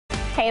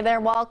Hey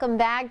there, welcome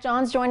back.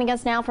 John's joining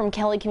us now from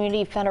Kelly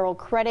Community Federal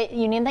Credit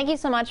Union. Thank you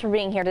so much for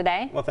being here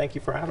today. Well, thank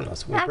you for having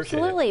us. We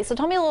Absolutely. appreciate it. So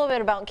tell me a little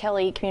bit about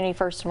Kelly Community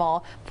first of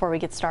all before we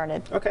get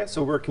started. Okay,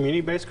 so we're a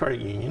community-based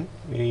credit union.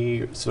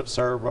 We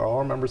serve all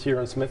our members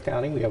here in Smith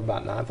County. We have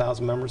about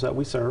 9,000 members that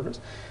we service.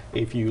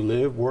 If you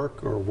live,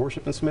 work, or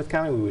worship in Smith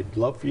County, we would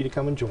love for you to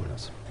come and join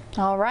us.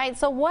 All right,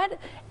 so what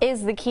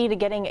is the key to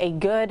getting a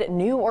good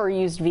new or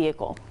used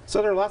vehicle?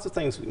 So there are lots of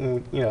things,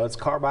 you know, it's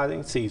car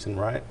buying season,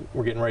 right?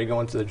 We're getting ready to go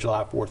into the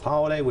July 4th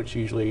holiday, which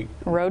usually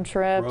road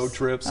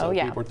trips. So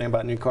people are thinking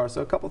about new cars.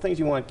 So a couple things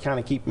you want to kind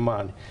of keep in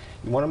mind.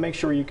 You want to make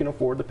sure you can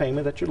afford the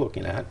payment that you're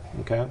looking at,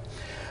 okay?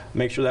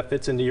 Make sure that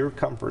fits into your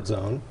comfort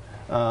zone.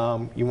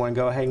 You want to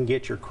go ahead and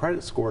get your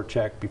credit score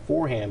checked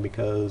beforehand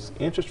because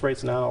interest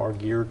rates now are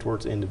geared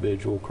towards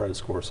individual credit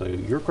score. So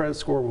your credit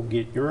score will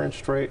get your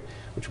interest rate,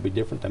 which will be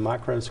different than my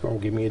credit score, will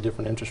give me a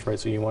different interest rate.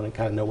 So you want to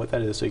kind of know what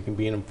that is so you can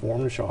be an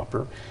informed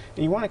shopper.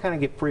 And you want to kind of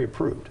get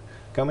pre-approved.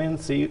 Come in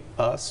and see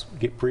us,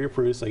 get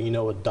pre-approved so you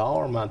know a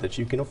dollar amount that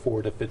you can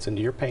afford that fits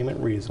into your payment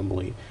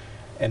reasonably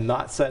and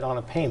not set on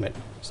a payment.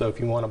 So if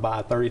you want to buy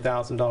a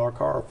 $30,000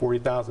 car or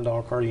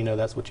 $40,000 car, you know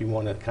that's what you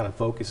want to kind of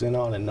focus in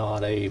on and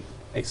not a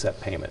set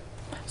payment.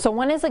 So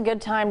when is a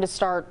good time to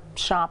start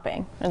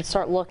shopping and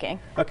start looking?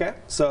 Okay,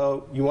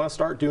 so you want to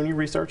start doing your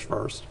research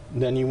first.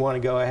 Then you want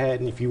to go ahead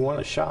and if you want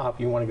to shop,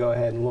 you want to go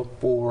ahead and look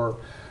for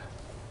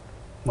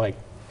like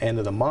end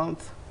of the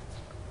month,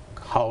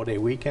 holiday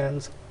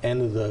weekends,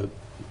 end of the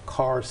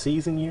car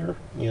season year.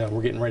 You know,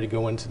 we're getting ready to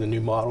go into the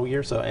new model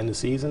year, so end of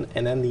season,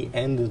 and then the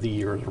end of the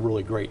year is a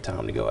really great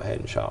time to go ahead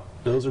and shop.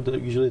 Those are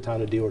usually the time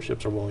the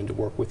dealerships are willing to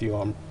work with you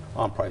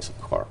on price of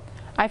the car.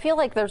 I feel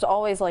like there's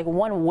always like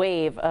one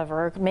wave of,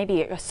 or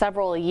maybe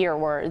several a year,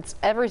 where it's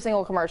every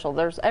single commercial.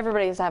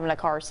 Everybody's having a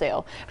car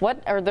sale.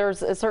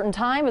 There's a certain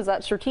time? Is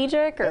that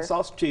strategic? Or? That's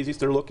all strategic.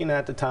 They're looking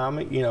at the time.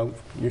 You know,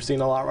 you're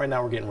seeing a lot right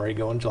now. We're getting ready to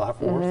go on July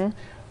 4th.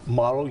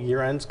 Model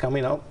year end's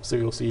coming up, so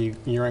you'll see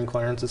year-end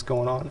clearances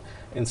going on.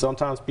 And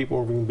sometimes people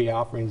are going to be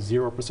offering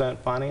 0%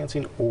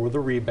 financing or the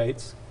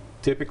rebates.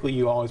 Typically,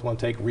 you always want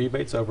to take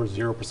rebates over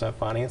 0%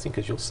 financing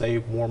because you'll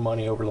save more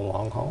money over the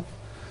long haul.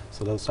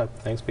 So those type of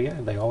things, but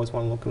yeah, they always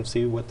want to look and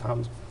see what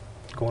time's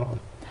going on.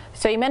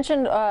 So you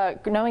mentioned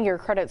knowing your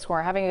credit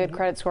score, having a good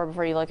credit score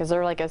before you look. Is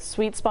there like a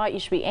sweet spot you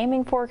should be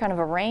aiming for, kind of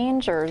a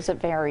range, or does it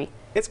vary?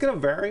 It's going to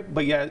vary,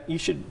 but yeah, you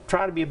should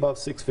try to be above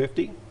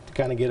 650 to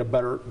kind of get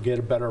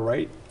a better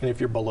rate. And if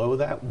you're below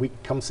that,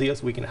 come see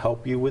us. We can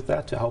help you with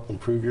that to help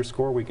improve your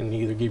score. We can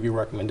either give you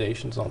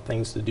recommendations on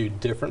things to do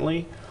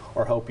differently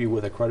or help you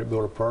with a credit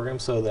builder program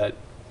so that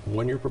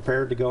when you're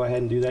prepared to go ahead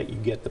and do that, you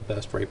get the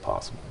best rate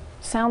possible.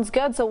 Sounds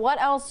good. So what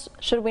else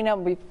should we know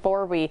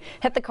before we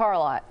hit the car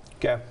lot?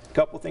 Okay, a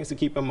couple things to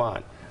keep in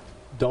mind.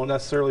 Don't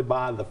necessarily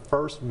buy the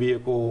first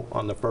vehicle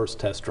on the first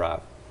test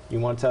drive. You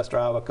want to test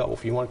drive a couple.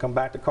 If you want to come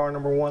back to car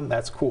number one,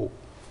 that's cool.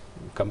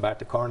 Come back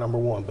to car number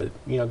one, but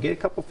you know, get a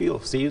couple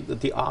feels. See that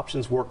the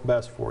options work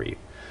best for you.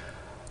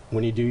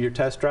 When you do your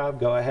test drive,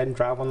 go ahead and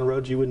drive on the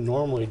roads you would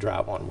normally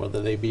drive on,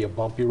 whether they be a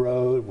bumpy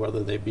road,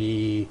 whether they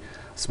be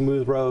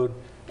smooth road.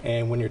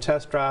 And when you're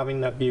test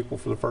driving that vehicle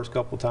for the first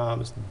couple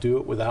times, do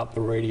it without the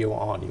radio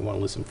on. You want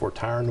to listen for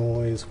tire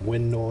noise,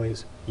 wind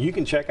noise. You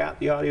can check out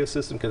the audio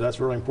system because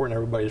that's really important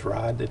in everybody's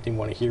ride, that they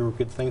want to hear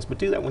good things, but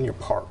do that when you're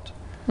parked.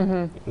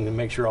 And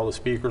make sure all the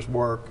speakers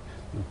work,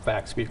 the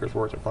back speakers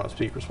work, the front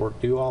speakers work.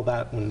 Do all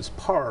that when it's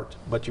parked,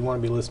 but you want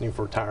to be listening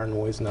for tire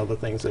noise and other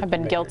things. That I've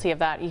been guilty of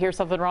that. You hear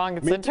something wrong,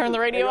 it's turn the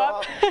radio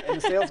up. And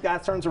the sales guy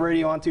turns the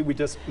radio on too.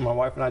 My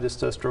wife and I just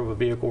test drove a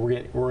vehicle.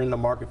 We're in the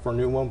market for a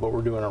new one, but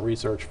we're doing our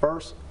research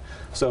first.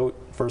 So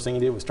first thing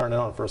he did was turn it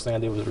on. First thing I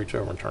did was reach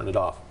over and turn it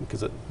off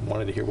because I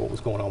wanted to hear what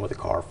was going on with the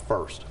car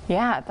first.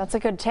 Yeah, that's a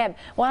good tip.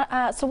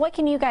 Well, so what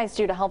can you guys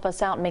do to help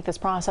us out and make this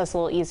process a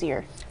little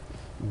easier?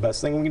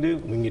 Best thing we can do,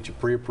 we can get you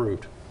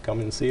pre-approved.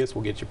 Come and see us.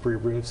 We'll get you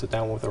pre-approved. Sit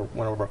down with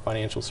one of our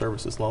financial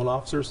services loan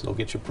officers. They'll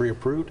get you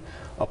pre-approved.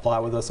 Apply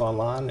with us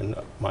online, and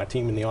my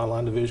team in the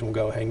online division will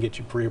go ahead and get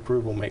you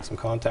pre-approved. We'll make some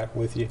contact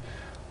with you.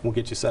 We'll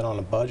get you set on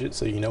a budget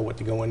so you know what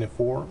to go in it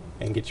for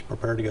and get you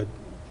prepared to go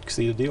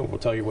see the deal. We'll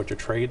tell you what your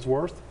trade's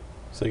worth,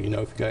 so you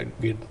know if you've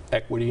got good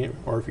equity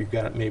or if you've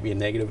got maybe a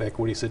negative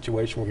equity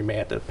situation where you may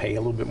have to pay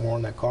a little bit more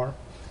on that car.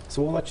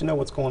 So we'll let you know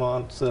what's going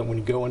on so that when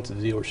you go into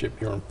the dealership,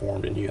 you're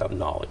informed and you have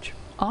knowledge.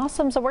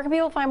 Awesome. So where can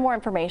people find more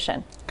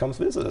information? Come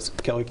visit us,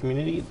 Kelly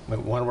Community,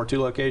 one of our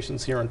 2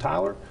 locations here in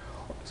Tyler.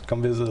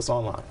 Come visit us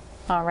online.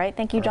 All right.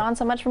 Thank you, John,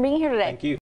 so much for being here today. Thank you.